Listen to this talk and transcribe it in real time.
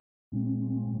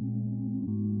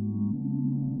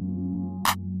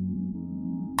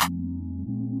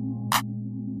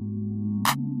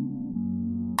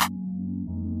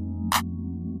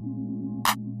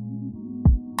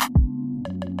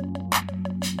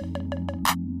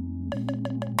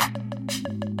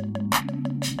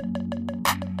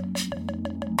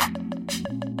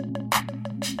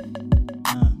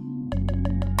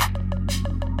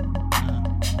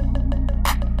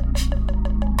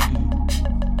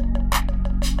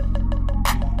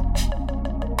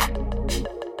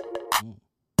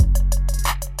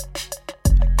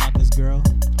Girl,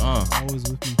 always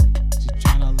with me. She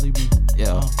tryna leave me.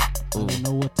 Yeah. I don't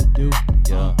know what to do.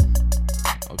 Yeah.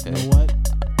 Okay. You know what?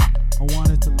 I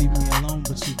wanted to leave me alone,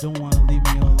 but she don't want to leave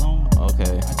me alone.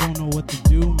 Okay. I don't know what to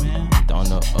do, man. Don't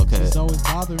know. Okay. She's always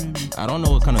bothering me. I don't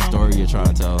know what kind of story you're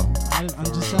trying to tell. I'm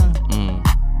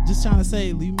just trying to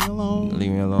say, leave me alone.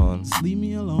 Leave me alone. Just leave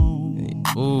me alone.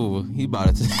 Ooh, he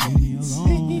about to. Leave me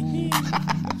alone.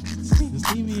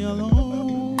 Just leave me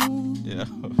alone. Yeah.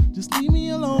 Just leave me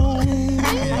alone.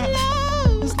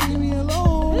 Just leave me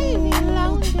alone. Leave me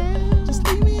alone, girl. Just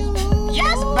leave me alone.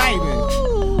 Yes, baby.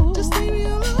 Just leave me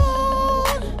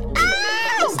alone.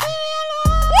 Just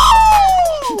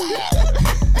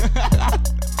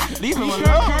Leave him alone.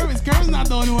 Kermit's not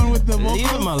the only one with the vocals. Leave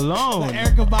him alone. Like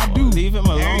Erykah Badu. Leave him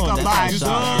alone. Erykah That's Badu.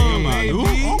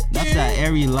 that shot. That's that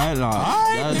airy light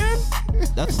on.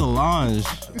 That's Solange.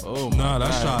 Oh my Nah,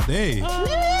 that's God. Sade. leave me alone.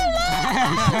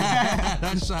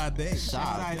 That's Sade.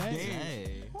 Sade.